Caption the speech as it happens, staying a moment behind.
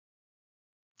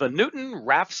The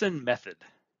Newton-Raphson method.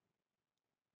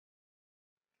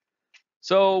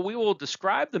 So we will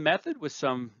describe the method with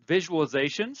some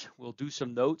visualizations. We'll do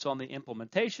some notes on the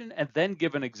implementation and then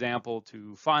give an example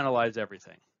to finalize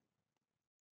everything.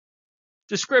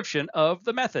 Description of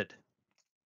the method.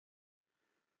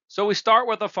 So we start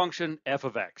with a function f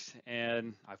of x,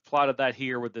 and I've plotted that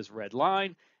here with this red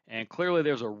line, and clearly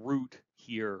there's a root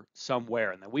here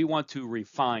somewhere, and then we want to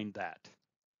refine that.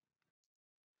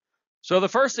 So the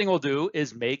first thing we'll do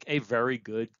is make a very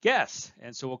good guess,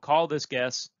 and so we'll call this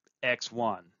guess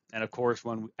x1. And of course,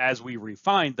 as we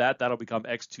refine that, that'll become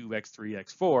x2, x3,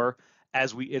 x4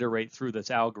 as we iterate through this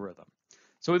algorithm.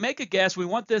 So we make a guess. We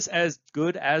want this as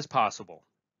good as possible.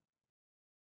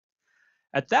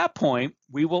 At that point,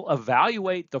 we will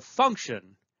evaluate the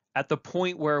function at the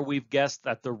point where we've guessed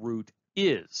that the root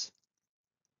is.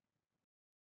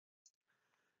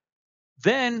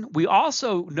 Then we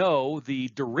also know the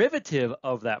derivative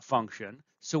of that function,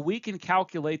 so we can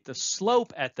calculate the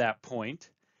slope at that point.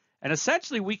 And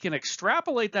essentially, we can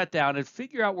extrapolate that down and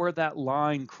figure out where that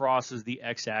line crosses the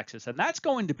x-axis. And that's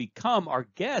going to become our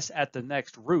guess at the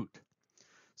next root.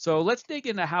 So let's dig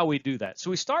into how we do that. So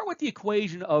we start with the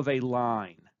equation of a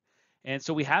line. And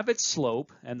so we have its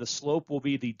slope, and the slope will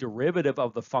be the derivative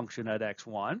of the function at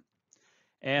x1.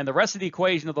 And the rest of the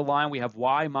equation of the line, we have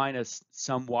y minus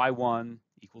some y1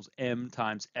 equals m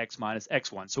times x minus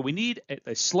x1. So we need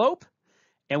a slope,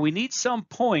 and we need some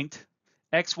point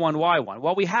x1, y1.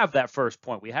 Well, we have that first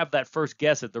point. We have that first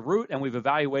guess at the root, and we've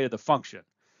evaluated the function.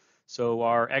 So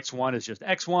our x1 is just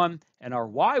x1, and our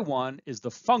y1 is the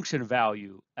function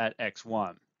value at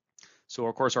x1. So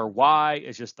of course, our y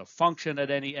is just the function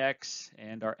at any x,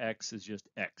 and our x is just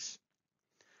x.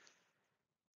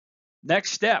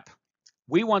 Next step,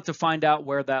 we want to find out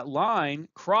where that line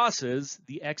crosses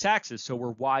the x-axis, so where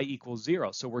y equals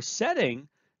 0. So we're setting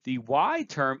the y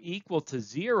term equal to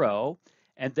 0,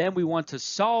 and then we want to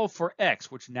solve for x,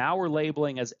 which now we're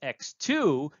labeling as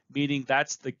x2, meaning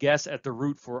that's the guess at the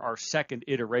root for our second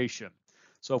iteration.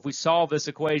 So if we solve this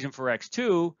equation for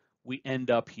x2, we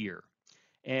end up here.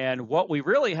 And what we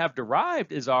really have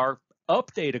derived is our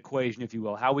update equation, if you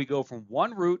will, how we go from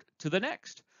one root to the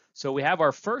next. So we have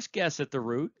our first guess at the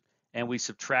root, and we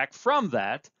subtract from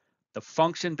that the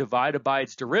function divided by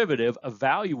its derivative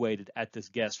evaluated at this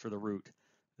guess for the root.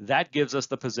 That gives us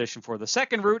the position for the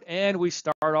second root, and we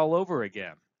start all over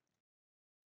again.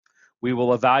 We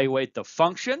will evaluate the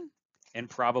function and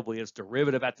probably its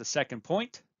derivative at the second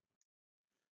point.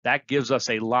 That gives us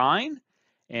a line,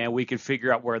 and we can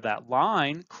figure out where that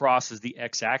line crosses the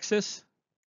x-axis.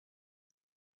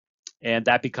 And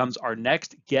that becomes our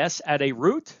next guess at a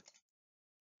root.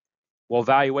 We'll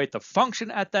evaluate the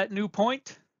function at that new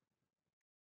point.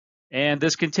 And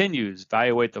this continues.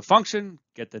 Evaluate the function,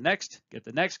 get the next, get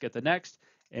the next, get the next,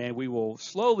 and we will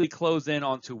slowly close in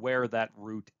onto where that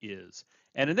root is.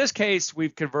 And in this case,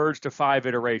 we've converged to 5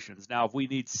 iterations. Now, if we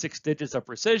need 6 digits of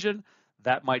precision,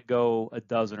 that might go a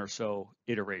dozen or so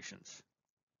iterations.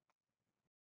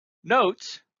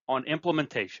 Notes on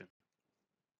implementation.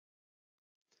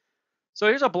 So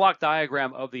here's a block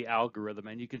diagram of the algorithm,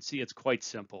 and you can see it's quite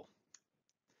simple.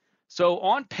 So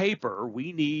on paper,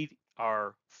 we need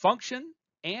our function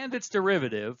and its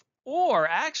derivative, or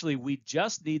actually we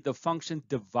just need the function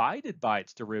divided by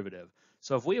its derivative.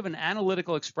 So if we have an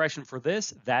analytical expression for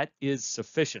this, that is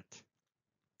sufficient.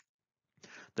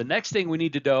 The next thing we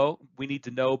need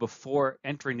to know before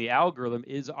entering the algorithm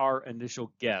is our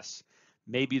initial guess.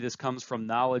 Maybe this comes from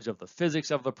knowledge of the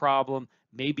physics of the problem.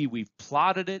 Maybe we've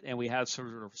plotted it and we have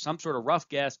some sort of rough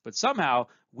guess, but somehow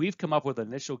we've come up with an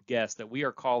initial guess that we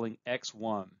are calling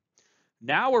x1.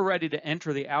 Now we're ready to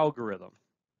enter the algorithm.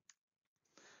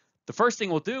 The first thing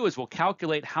we'll do is we'll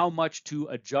calculate how much to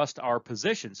adjust our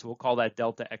position. So we'll call that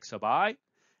delta x sub I,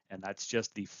 and that's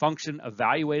just the function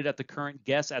evaluated at the current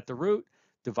guess at the root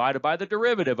divided by the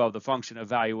derivative of the function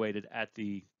evaluated at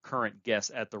the current guess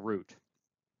at the root.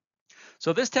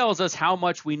 So this tells us how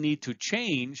much we need to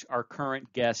change our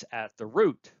current guess at the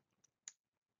root.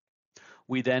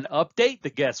 We then update the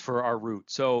guess for our root.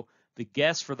 So the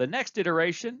guess for the next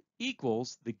iteration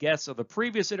equals the guess of the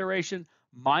previous iteration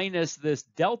minus this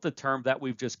delta term that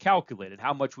we've just calculated,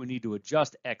 how much we need to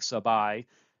adjust x sub I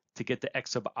to get to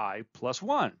x sub I plus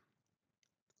 1.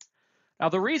 Now,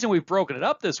 the reason we've broken it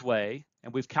up this way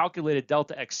and we've calculated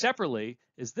delta x separately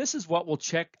is this is what we'll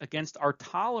check against our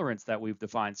tolerance that we've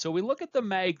defined. So we look at the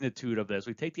magnitude of this.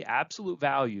 We take the absolute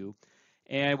value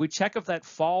and we check if that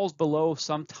falls below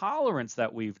some tolerance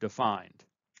that we've defined.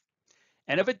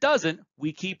 And if it doesn't,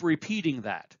 we keep repeating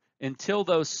that until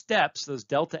those steps, those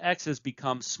delta x's,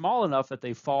 become small enough that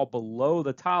they fall below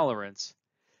the tolerance.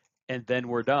 and then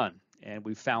we're done. And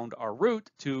we found our root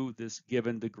to this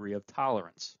given degree of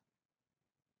tolerance.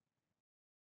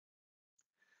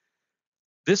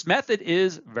 This method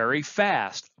is very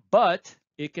fast, but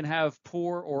it can have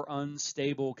poor or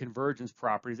unstable convergence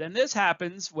properties. And this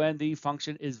happens when the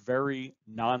function is very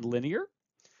nonlinear.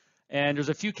 And there's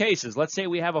a few cases. Let's say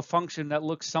we have a function that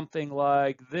looks something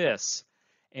like this.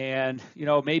 And,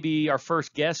 maybe our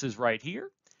first guess is right here.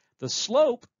 The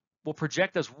slope will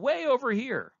project us way over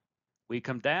here. We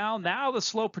come down, now the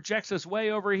slope projects us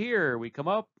way over here. We come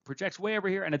up, projects way over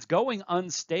here, and it's going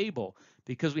unstable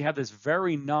because we have this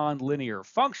very nonlinear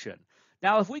function.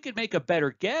 Now, if we could make a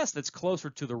better guess that's closer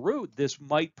to the root, this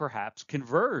might perhaps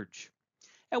converge.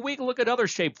 And we can look at other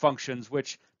shape functions,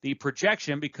 which the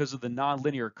projection, because of the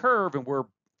nonlinear curve, and we're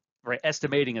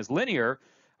estimating as linear,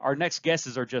 our next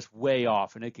guesses are just way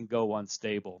off, and it can go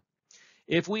unstable.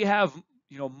 If we have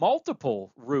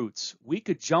multiple roots, we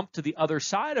could jump to the other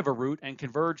side of a root and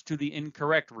converge to the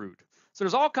incorrect root. So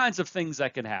there's all kinds of things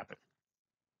that can happen.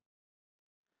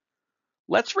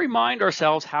 Let's remind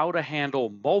ourselves how to handle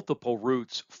multiple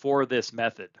roots for this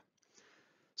method.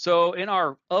 So in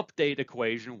our update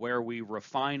equation where we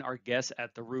refine our guess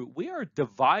at the root, we are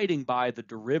dividing by the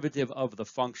derivative of the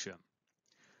function.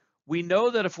 We know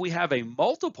that if we have a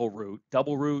multiple root,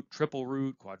 double root, triple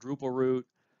root, quadruple root,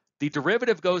 the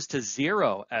derivative goes to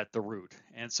 0 at the root.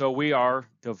 And so we are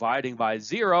dividing by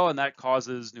 0, and that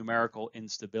causes numerical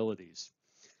instabilities.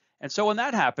 And so when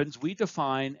that happens, we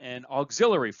define an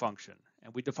auxiliary function.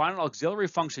 And we define an auxiliary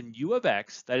function u of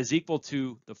x that is equal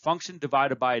to the function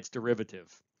divided by its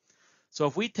derivative. So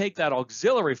if we take that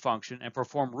auxiliary function and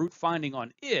perform root finding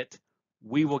on it,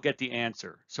 we will get the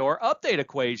answer. So our update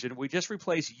equation, we just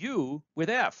replace u with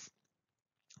f.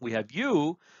 We have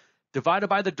u divided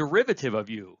by the derivative of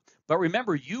u. But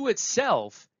remember, u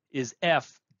itself is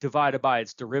f divided by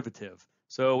its derivative.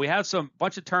 So we have some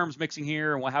bunch of terms mixing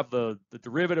here, and we'll have the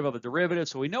derivative of the derivative.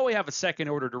 So we know we have a second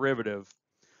order derivative.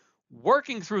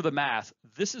 Working through the math,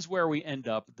 this is where we end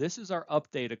up. This is our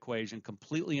update equation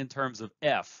completely in terms of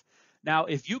f. Now,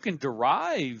 if you can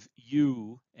derive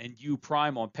u and u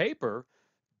prime on paper,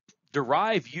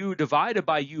 derive u divided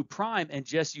by u prime and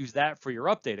just use that for your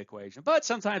update equation. But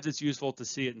sometimes it's useful to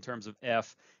see it in terms of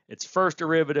f, its first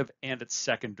derivative and its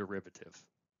second derivative.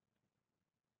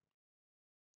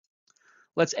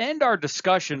 Let's end our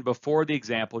discussion before the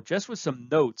example just with some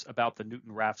notes about the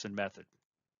Newton-Raphson method.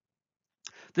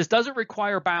 This doesn't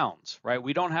require bounds, right?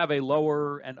 We don't have a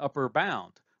lower and upper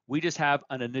bound. We just have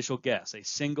an initial guess, a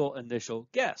single initial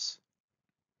guess.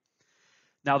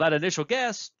 Now that initial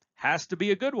guess has to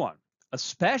be a good one,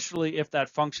 especially if that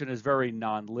function is very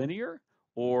nonlinear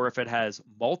or if it has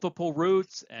multiple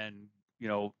roots and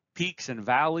peaks and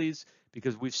valleys,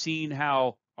 because we've seen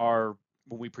how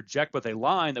when we project with a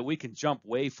line that we can jump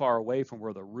way far away from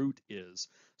where the root is.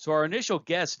 So our initial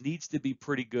guess needs to be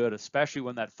pretty good, especially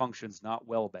when that function's not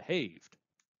well behaved.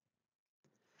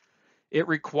 It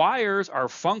requires our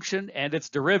function and its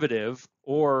derivative,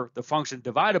 or the function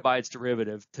divided by its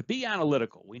derivative, to be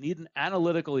analytical. We need an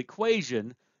analytical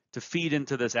equation to feed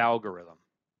into this algorithm.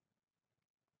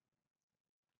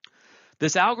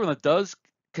 This algorithm does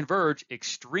converge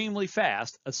extremely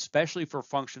fast, especially for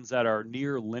functions that are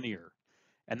near linear.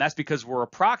 And that's because we're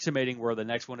approximating where the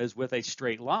next one is with a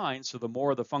straight line. So the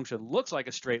more the function looks like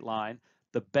a straight line,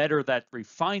 the better that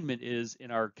refinement is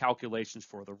in our calculations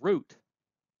for the root.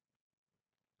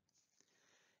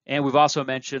 And we've also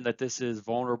mentioned that this is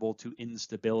vulnerable to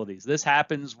instabilities. This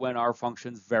happens when our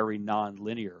function's very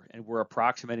nonlinear, and we're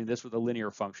approximating this with a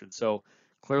linear function. So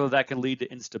clearly that can lead to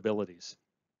instabilities.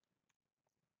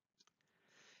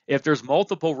 If there's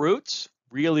multiple roots,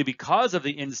 really because of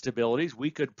the instabilities,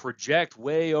 we could project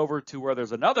way over to where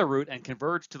there's another root and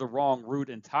converge to the wrong root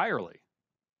entirely.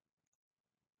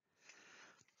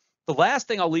 The last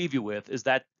thing I'll leave you with is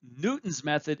that Newton's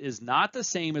method is not the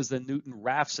same as the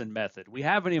Newton-Raphson method. We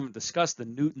haven't even discussed the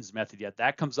Newton's method yet.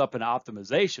 That comes up in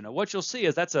optimization. And what you'll see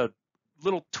is that's a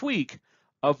little tweak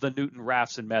of the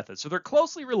Newton-Raphson method. So they're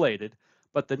closely related,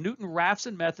 but the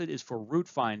Newton-Raphson method is for root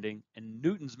finding and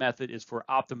Newton's method is for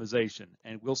optimization.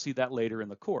 And we'll see that later in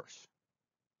the course.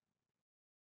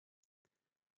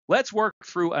 Let's work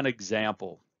through an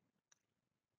example.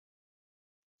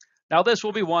 Now this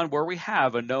will be one where we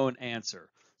have a known answer.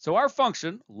 So our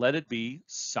function, let it be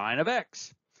sine of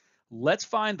x. Let's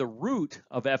find the root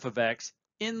of f of x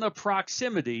in the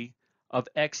proximity of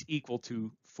x equal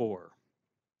to 4.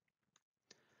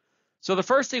 So the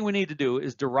first thing we need to do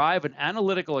is derive an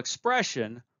analytical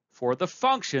expression for the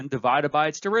function divided by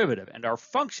its derivative, and our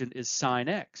function is sine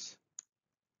x.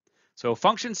 So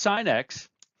function sine x,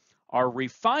 our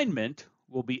refinement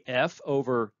will be f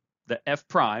over the f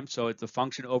prime, so it's the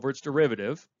function over its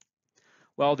derivative.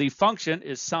 Well, the function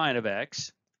is sine of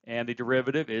x, and the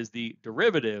derivative is the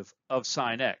derivative of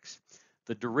sine x.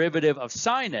 The derivative of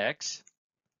sine x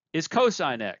is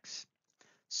cosine x.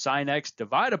 Sine x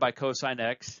divided by cosine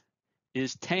x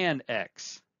is tan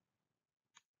x.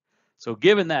 So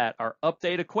given that, our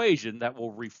update equation that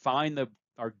will refine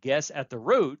our guess at the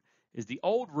root is the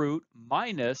old root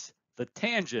minus the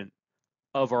tangent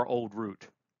of our old root.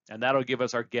 And that'll give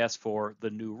us our guess for the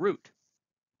new root.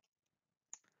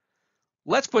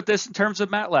 Let's put this in terms of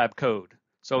MATLAB code.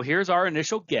 So here's our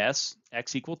initial guess,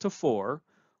 x equal to 4.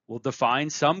 We'll define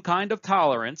some kind of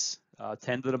tolerance,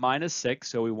 10 to the minus 6.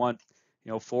 So we want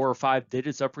 4 or 5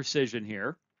 digits of precision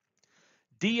here.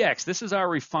 dx, this is our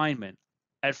refinement.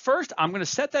 At first, I'm going to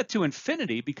set that to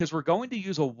infinity because we're going to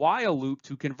use a while loop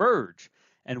to converge.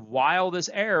 And while this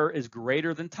error is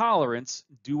greater than tolerance,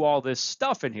 do all this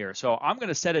stuff in here. So I'm going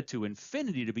to set it to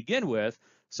infinity to begin with,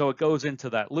 so it goes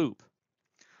into that loop.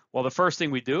 Well, the first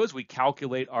thing we do is we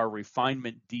calculate our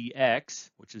refinement dx,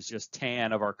 which is just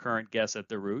tan of our current guess at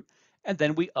the root, and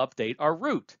then we update our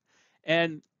root.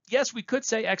 And yes, we could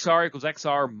say xr equals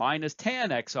xr minus tan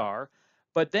xr,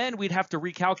 but then we'd have to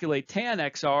recalculate tan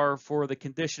xr for the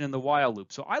condition in the while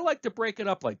loop. So I like to break it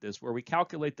up like this, where we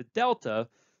calculate the delta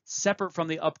separate from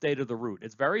the update of the root.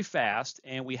 It's very fast,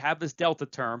 and we have this delta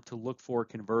term to look for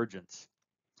convergence.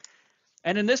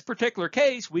 And in this particular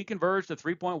case, we converged to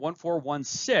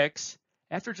 3.1416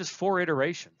 after just 4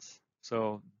 iterations.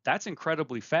 So that's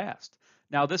incredibly fast.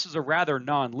 Now, this is a rather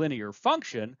nonlinear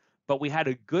function, but we had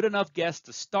a good enough guess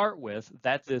to start with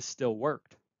that this still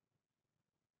worked.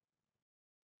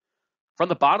 From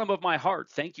the bottom of my heart,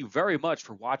 thank you very much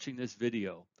for watching this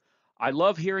video. I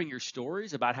love hearing your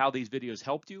stories about how these videos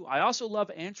helped you. I also love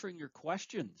answering your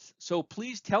questions. So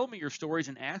please tell me your stories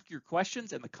and ask your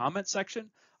questions in the comment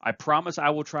section. I promise I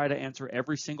will try to answer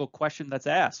every single question that's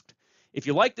asked. If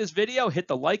you like this video, hit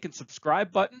the like and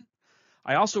subscribe button.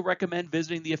 I also recommend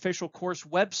visiting the official course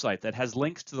website that has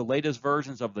links to the latest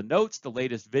versions of the notes, the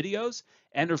latest videos,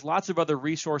 and there's lots of other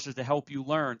resources to help you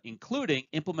learn, including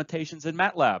implementations in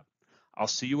MATLAB. I'll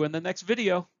see you in the next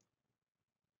video.